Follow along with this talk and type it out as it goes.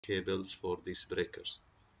cables for these breakers.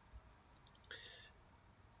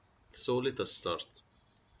 So let us start.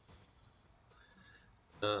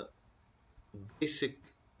 Basic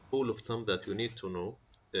rule of thumb that you need to know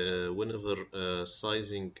whenever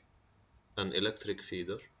sizing an electric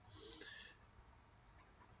feeder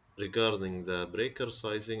regarding the breaker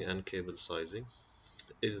sizing and cable sizing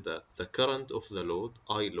is that the current of the load,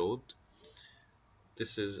 I load,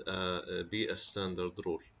 this is be a standard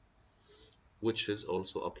rule, which is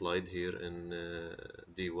also applied here in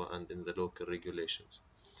DEWA and in the local regulations.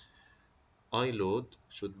 I load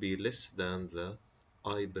should be less than the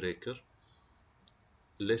I breaker,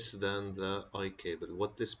 less than the I cable.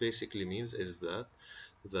 What this basically means is that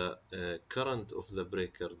the current of the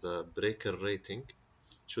breaker rating,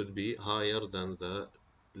 should be higher than the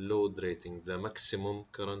load rating, the maximum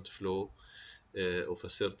current flow of a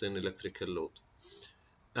certain electrical load.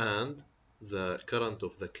 And the current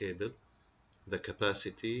of the cable, the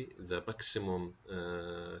capacity, the maximum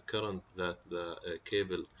current that the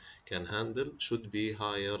cable can handle should be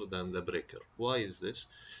higher than the breaker. Why is this?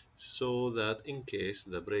 So that in case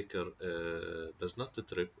the breaker does not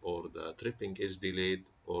trip, or the tripping is delayed,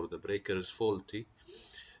 or the breaker is faulty,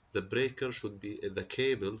 the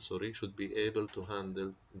cable should be able to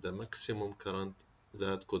handle the maximum current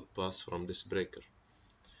that could pass from this breaker,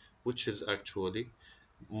 which is actually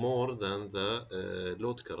more than the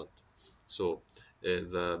load current. So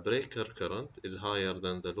the breaker current is higher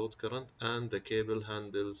than the load current, and the cable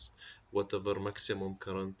handles whatever maximum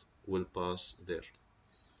current will pass there.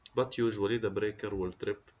 But usually the breaker will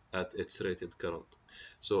trip at its rated current.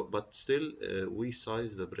 So, but still we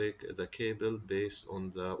size the cable based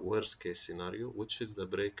on the worst case scenario, which is the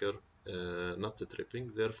breaker not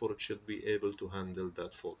tripping. Therefore, it should be able to handle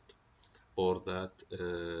that fault or that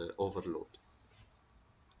overload.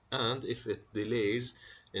 And if it delays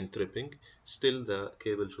in tripping, still the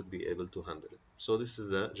cable should be able to handle it. So this is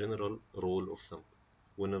the general rule of thumb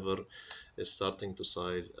whenever starting to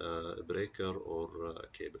size a breaker or a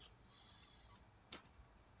cable.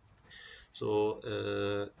 So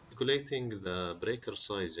calculating the breaker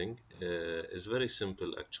sizing is very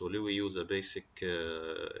simple actually. We use a basic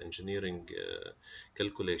engineering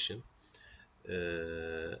calculation.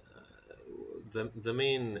 The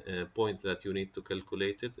main point that you need to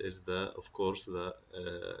calculate it is of course the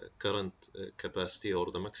current capacity,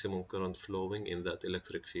 or the maximum current flowing in that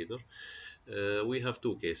electric feeder. We have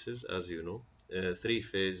two cases, as you know,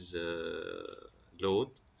 three-phase load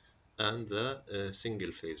and the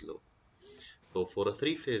single-phase load. So for a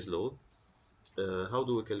three-phase load, how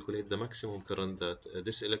do we calculate the maximum current that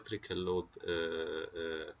this electrical load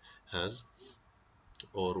has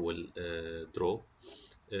or will draw?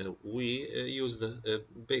 We use the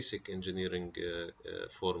basic engineering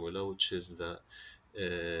formula, which is the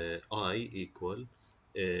I equal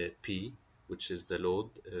P, which is the load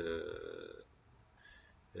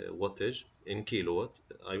wattage in kilowatt.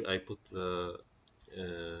 I put the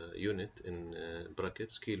unit in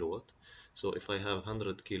brackets, kilowatt. So if I have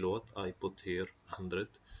 100 kilowatt, I put here 100.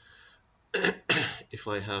 If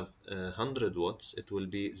I have 100 watts, it will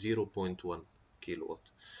be 0.1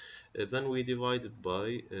 kilowatt. Then we divide it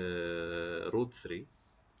by root 3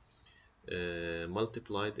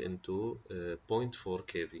 multiplied into 0.4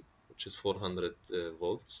 kV, which is 400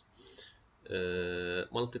 volts,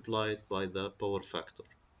 multiplied by the power factor.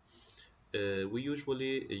 We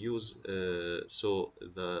usually use so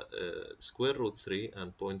the square root 3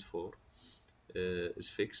 and 0.4 is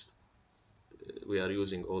fixed. We are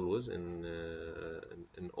using always in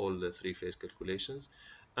all the three-phase calculations.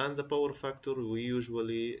 And the power factor, we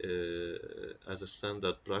usually as a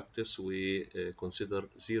standard practice, we consider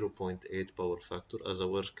 0.8 power factor as a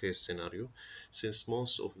worst case scenario, since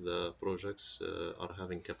most of the projects are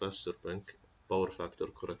having capacitor bank power factor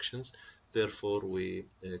corrections. Therefore, we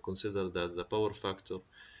consider that the power factor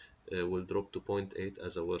will drop to 0.8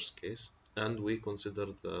 as a worst case, and we consider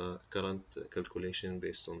the current calculation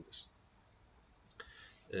based on this.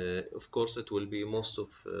 Of course, it will be most of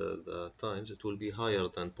the times it will be higher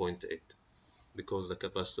than 0.8, because the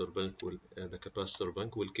capacitor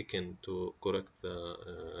bank will kick in to correct the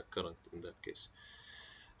current in that case.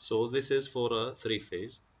 So this is for a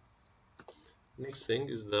three-phase. Next thing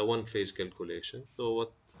is the one-phase calculation. So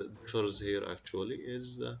what differs here actually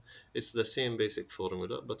is it's the same basic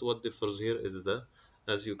formula, but what differs here is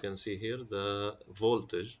as you can see here, the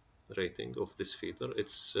voltage rating of this feeder.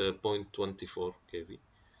 It's 0.24 kV.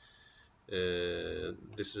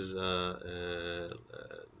 This is the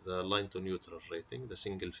line to neutral rating, the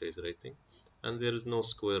single phase rating, and there is no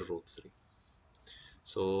square root 3.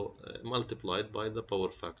 So multiplied by the power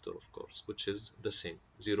factor, of course, which is the same,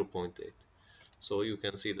 0.8. So you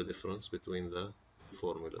can see the difference between the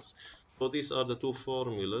formulas. So these are the two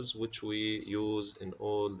formulas which we use in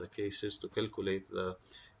all the cases to calculate the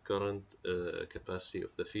current capacity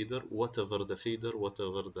of the feeder, whatever the feeder,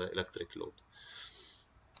 whatever the electric load.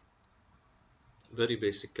 Very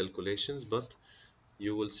basic calculations, but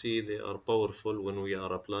you will see they are powerful when we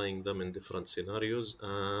are applying them in different scenarios,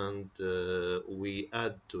 and we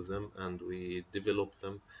add to them and we develop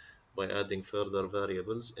them by adding further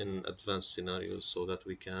variables in advanced scenarios so that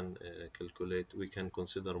we can we can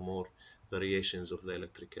consider more variations of the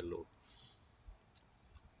electrical load.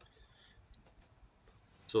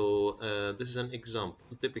 So this is an example,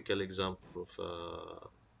 typical example of,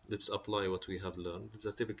 let's apply what we have learned. It's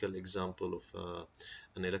a typical example of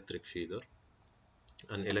an electric feeder,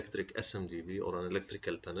 an electric SMDB or an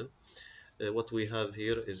electrical panel. What we have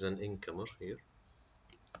here is an incomer here,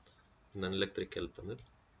 an electrical panel.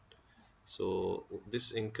 So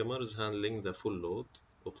this incomer is handling the full load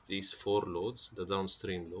of these four loads, the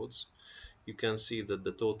downstream loads. You can see that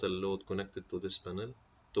the total load connected to this panel,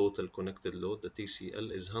 total connected load, the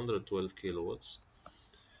TCL, is 112 kilowatts.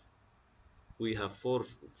 We have four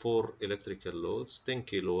electrical loads, 10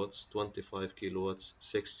 kilowatts, 25 kilowatts,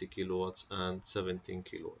 60 kilowatts, and 17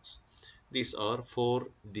 kilowatts. These are 4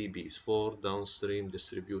 dBs, 4 downstream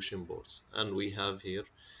distribution boards, and we have here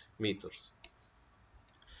meters.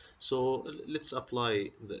 So let's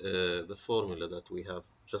apply the formula that we have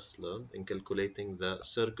just learned in calculating the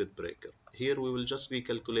circuit breaker. Here we will just be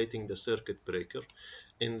calculating the circuit breaker.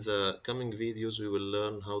 In the coming videos we will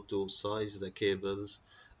learn how to size the cables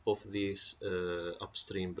of these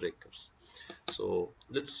upstream breakers. So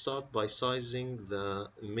let's start by sizing the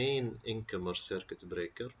main incomer circuit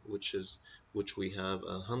breaker, which we have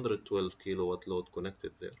a 112 kilowatt load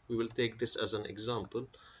connected there. We will take this as an example,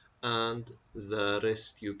 and the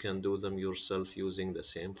rest you can do them yourself using the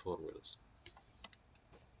same formulas.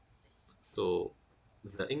 So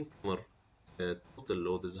the incomer total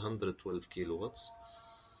load is 112 kilowatts.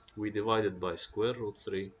 We divided by square root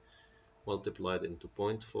 3 multiplied into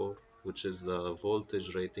 0.4, which is the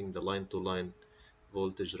voltage rating, the line-to-line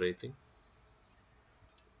voltage rating,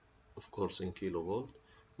 of course in kilovolt,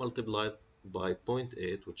 multiplied by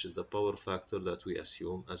 0.8, which is the power factor that we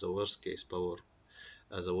assume as a worst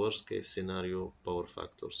case scenario power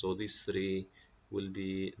factor. So these three will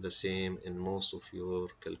be the same in most of your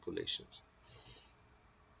calculations.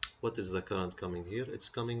 What is the current coming here? It's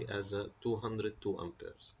coming as a 202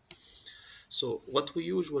 amperes. So what we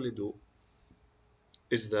usually do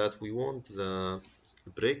is that we want the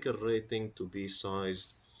breaker rating to be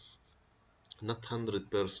sized not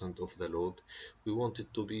 100% of the load. We want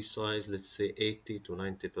it to be sized, let's say 80 to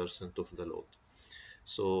 90% of the load.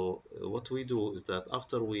 So what we do is that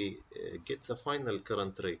after we get the final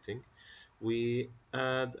current rating, we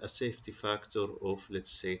add a safety factor of,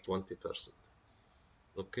 let's say, 20%.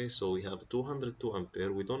 Okay, so we have 202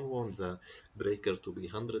 ampere. We don't want the breaker to be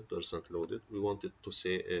 100% loaded. We want it to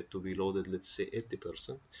say to be loaded, let's say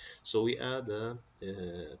 80%. So we add a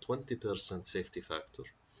 20% safety factor.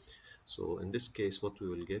 So in this case, what we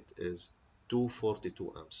will get is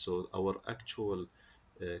 242 amps. So our actual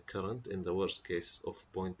current in the worst case of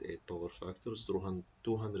 0.8 power factor is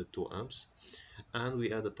 202 amps, and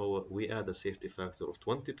we add a safety factor of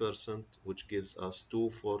 20%, which gives us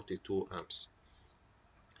 242 amps.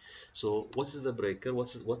 So what is the breaker?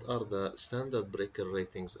 What are the standard breaker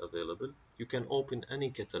ratings available? You can open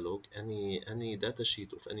any catalog, any data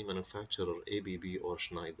sheet of any manufacturer, ABB or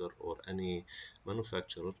Schneider or any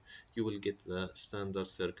manufacturer. You will get the standard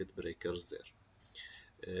circuit breakers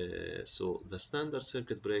there. So the standard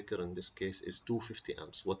circuit breaker in this case is 250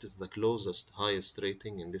 amps. What is the closest highest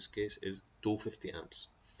rating in this case is 250 amps.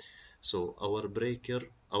 So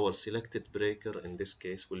our selected breaker in this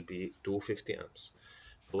case will be 250 amps.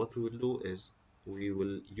 What we will do is we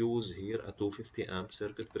will use here a 250 amp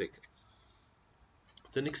circuit breaker.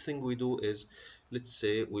 The next thing we do is, let's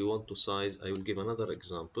say we want to size, I will give another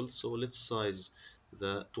example. So let's size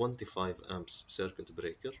the 25 amps circuit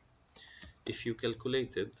breaker. If you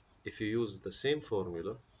use the same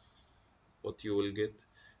formula, what you will get,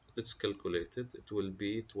 let's calculate it. It will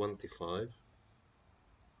be 25.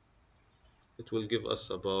 It will give us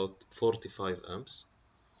about 45 amps.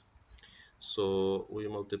 So we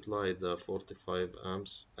multiply the 45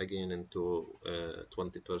 amps again into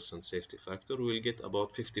 20% safety factor. We will get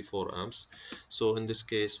about 54 amps. So in this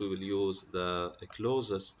case, we will use the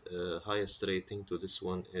closest highest rating to this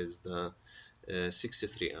one is the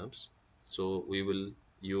 63 amps. So we will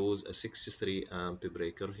use a 63 amp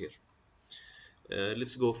breaker here.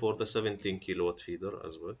 Let's go for the 17 kilowatt feeder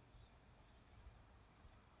as well.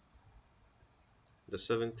 The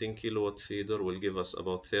 17 kilowatt feeder will give us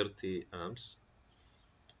about 30 amps.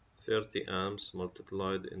 30 amps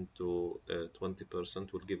multiplied into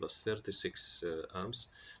 20% will give us 36 amps.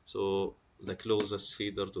 So the closest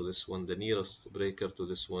feeder to this one, the nearest breaker to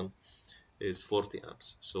this one, is 40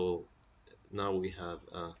 amps. So now we have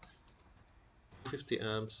a 50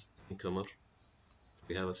 amps incomer,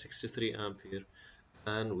 we have a 63 amp here,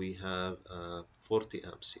 and we have 40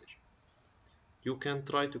 amps here. You can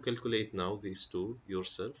try to calculate now these two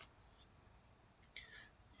yourself.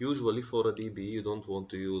 Usually for a dB you don't want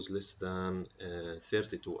to use less than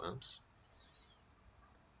 32 amps.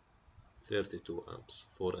 32 amps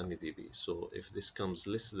for any dB. So if this comes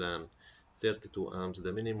less than 32 amps,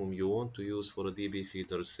 the minimum you want to use for a dB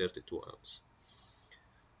feeder is 32 amps.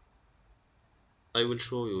 I will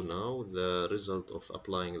show you now the result of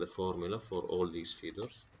applying the formula for all these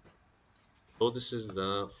feeders. So this is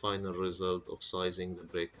the final result of sizing the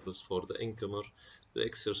breakers for the incomer, the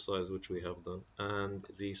exercise which we have done, and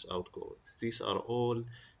these outgoings. These are all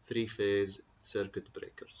three-phase circuit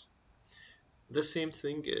breakers. The same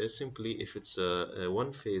thing, simply if it's a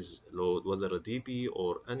one-phase load, whether a dB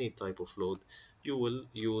or any type of load, you will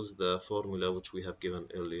use the formula which we have given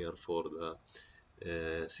earlier for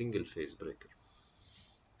the single-phase breaker.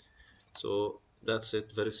 So that's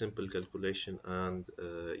it, very simple calculation, and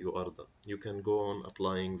you are done. You can go on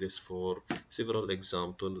applying this for several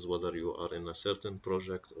examples, whether you are in a certain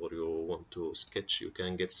project or you want to sketch. You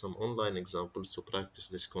can get some online examples to practice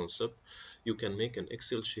this concept. You can make an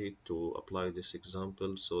Excel sheet to apply this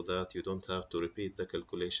example so that you don't have to repeat the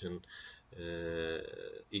calculation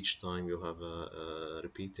each time you have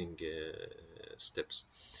repeating steps.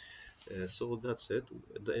 So that's it.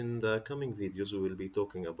 In the coming videos, we will be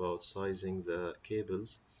talking about sizing the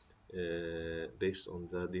cables based on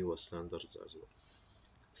the DEWA standards as well.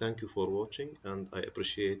 Thank you for watching, and I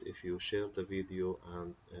appreciate if you share the video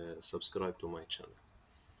and subscribe to my channel.